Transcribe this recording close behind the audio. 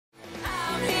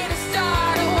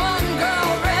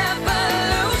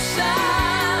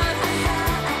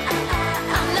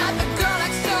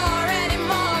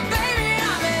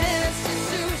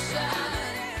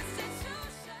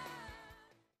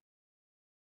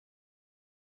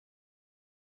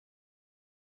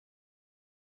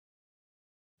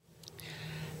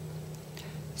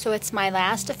So it's my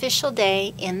last official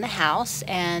day in the house,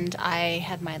 and I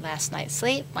had my last night's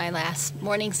sleep, my last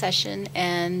morning session,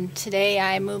 and today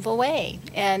I move away.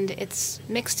 And it's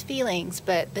mixed feelings,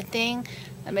 but the thing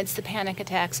amidst the panic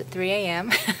attacks at 3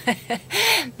 a.m.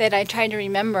 that I tried to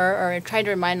remember, or I tried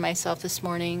to remind myself this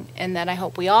morning, and that I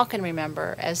hope we all can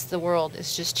remember as the world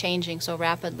is just changing so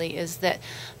rapidly, is that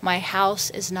my house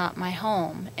is not my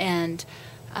home. And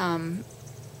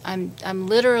I'm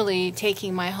literally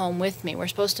taking my home with me. We're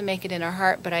supposed to make it in our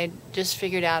heart, but I just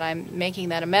figured out I'm making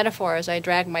that a metaphor as I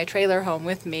drag my trailer home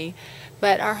with me.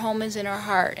 But our home is in our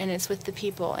heart, and it's with the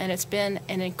people. And it's been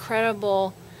an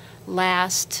incredible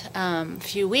last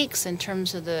few weeks in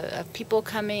terms of the people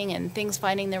coming and things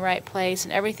finding the right place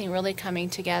and everything really coming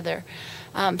together.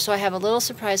 So I have a little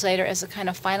surprise later as a kind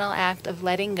of final act of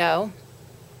letting go.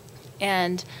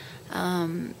 And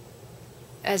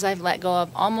as I've let go of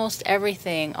almost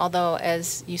everything, although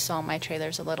as you saw, my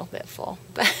trailer's a little bit full.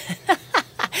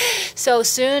 So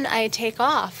soon I take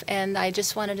off, and I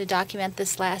just wanted to document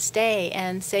this last day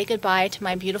and say goodbye to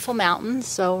my beautiful mountains.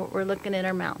 So we're looking at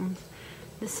our mountains.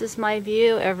 This is my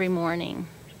view every morning.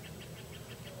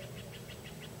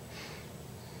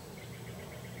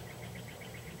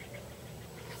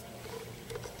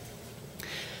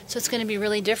 So it's going to be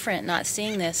really different not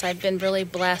seeing this. I've been really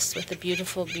blessed with a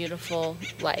beautiful, beautiful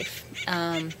life.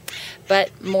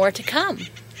 But more to come.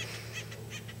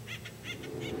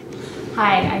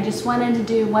 Hi, I just wanted to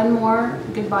do one more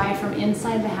goodbye from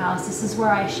inside the house. This is where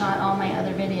I shot all my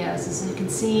other videos. As you can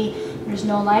see, there's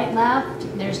no light left.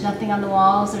 There's nothing on the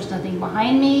walls. There's nothing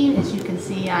behind me. As you can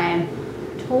see, I am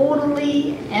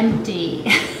totally empty.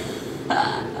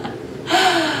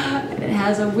 It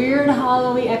has a weird,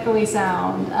 hollowy, echoey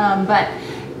sound,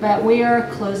 but we are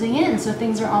closing in, so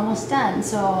things are almost done.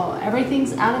 So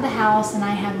everything's out of the house, and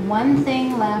I have one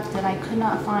thing left that I could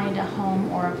not find a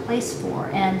home or a place for,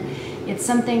 and it's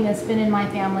something that's been in my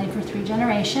family for 3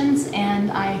 generations,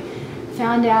 and I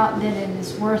found out that it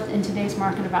is worth in today's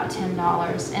market about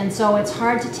 $10. And so it's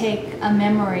hard to take a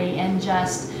memory and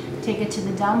just take it to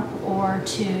the dump or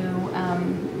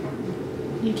to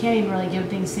you can't even really give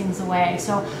these things away.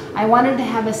 So I wanted to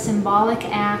have a symbolic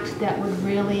act that would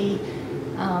really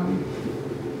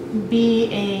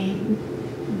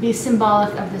be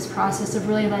symbolic of this process of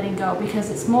really letting go,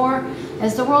 because it's more,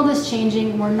 as the world is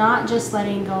changing, we're not just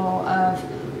letting go of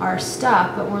our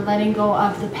stuff, but we're letting go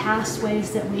of the past ways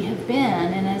that we have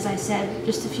been. And as I said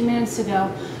just a few minutes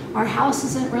ago, our house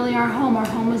isn't really our home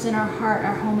is in our heart,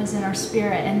 our home is in our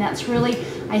spirit, and that's really,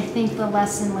 I think, the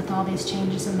lesson with all these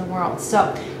changes in the world.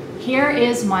 So here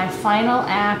is my final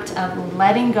act of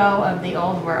letting go of the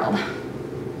old world.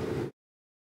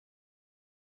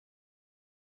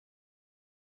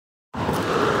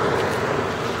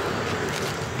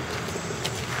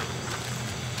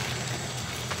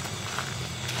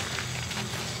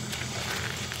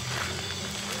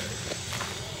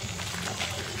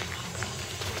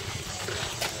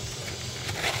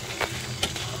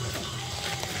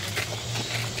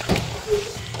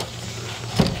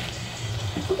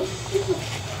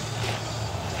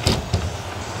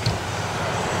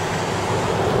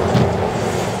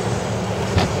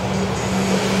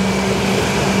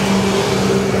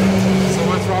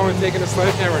 Taking a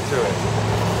sledgehammer to it.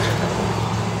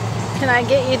 Can I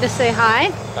get you to say hi?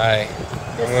 Hi,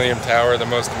 I'm William Tower, the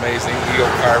most amazing eagle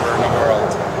carver in the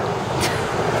world.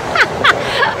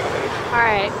 All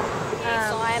right.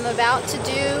 So I am about to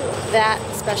do that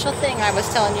special thing I was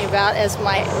telling you about as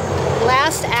my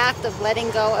last act of letting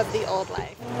go of the old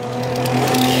life.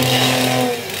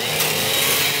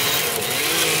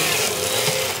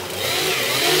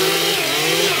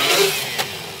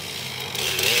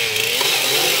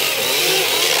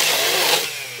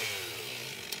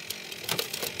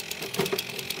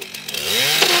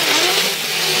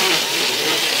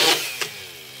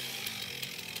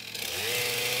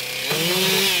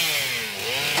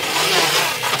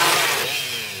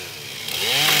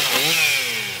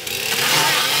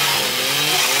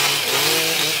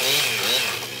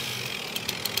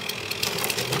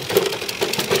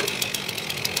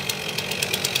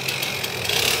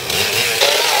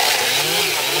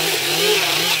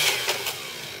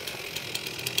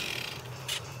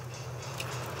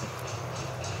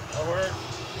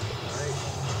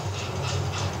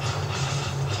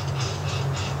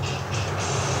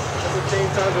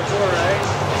 Chainsaw before, right?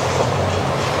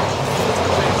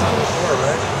 Chainsaw before,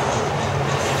 right?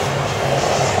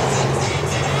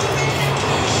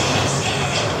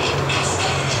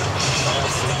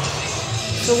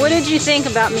 So what did you think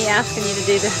about me asking you to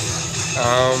do this?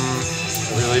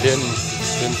 Really didn't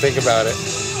think about it.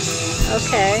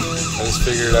 Okay. I just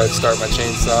figured I'd start my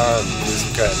chainsaw and do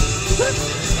some cutting.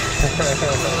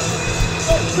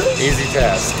 Easy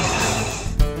task.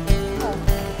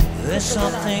 There's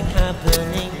something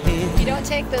happening here. If you don't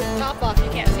take the top off, you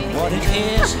can't see anything. What it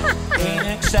is ain't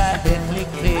exactly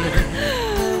clear.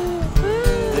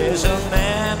 There's a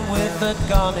man with a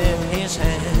gun in his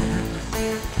hand,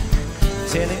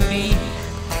 telling me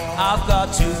I've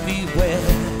got to beware.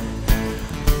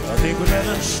 I think we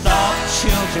better stop,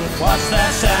 children. What's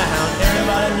that sound?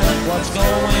 Everybody look what's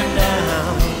going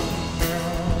down.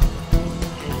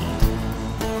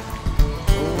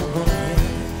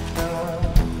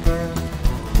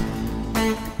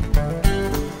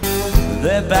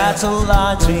 Their battle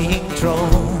lines being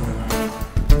drawn.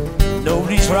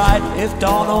 Nobody's right if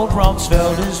Donald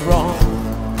Rumsfeld is wrong.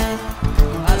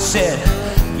 I said,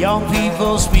 young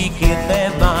people speaking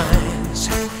their minds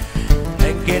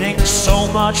and getting so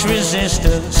much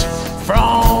resistance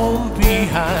from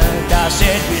behind. I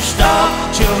said, you stop,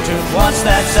 children, what's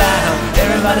that sound?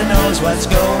 Everybody knows what's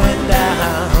going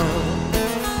down.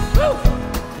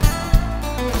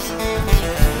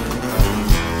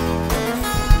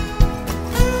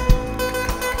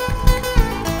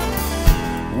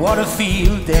 What a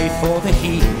field day for the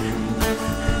heat.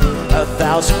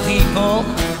 1,000 people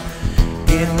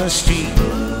in the street,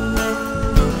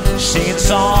 singing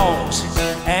songs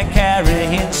and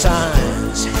carrying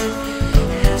signs,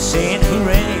 saying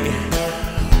hooray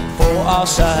for our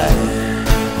side.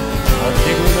 I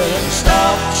think we better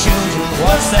stop, children,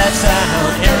 what's that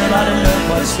sound? Everybody look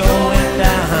what's going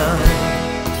down.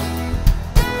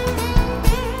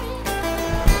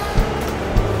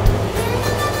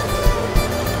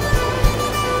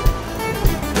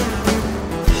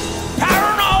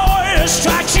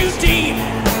 Strikes you deep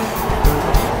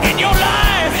in your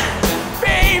life,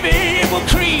 baby, it will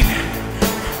creep.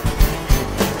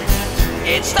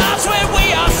 It starts when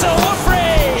we are so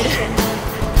afraid.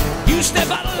 You step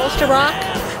out of Close to rock?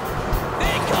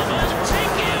 they come and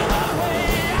take you away.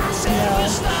 I said, we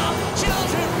stop,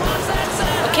 children, what's that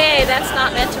sound? Okay, that's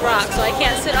not meant to rock, so I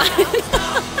can't sit on it.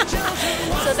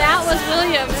 So that was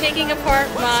William taking apart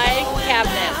my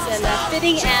cabinets, and a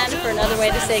fitting end for another way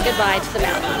to say goodbye to the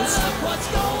mountains.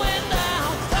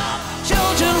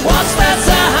 Children, what's that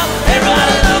sound?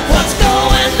 Everybody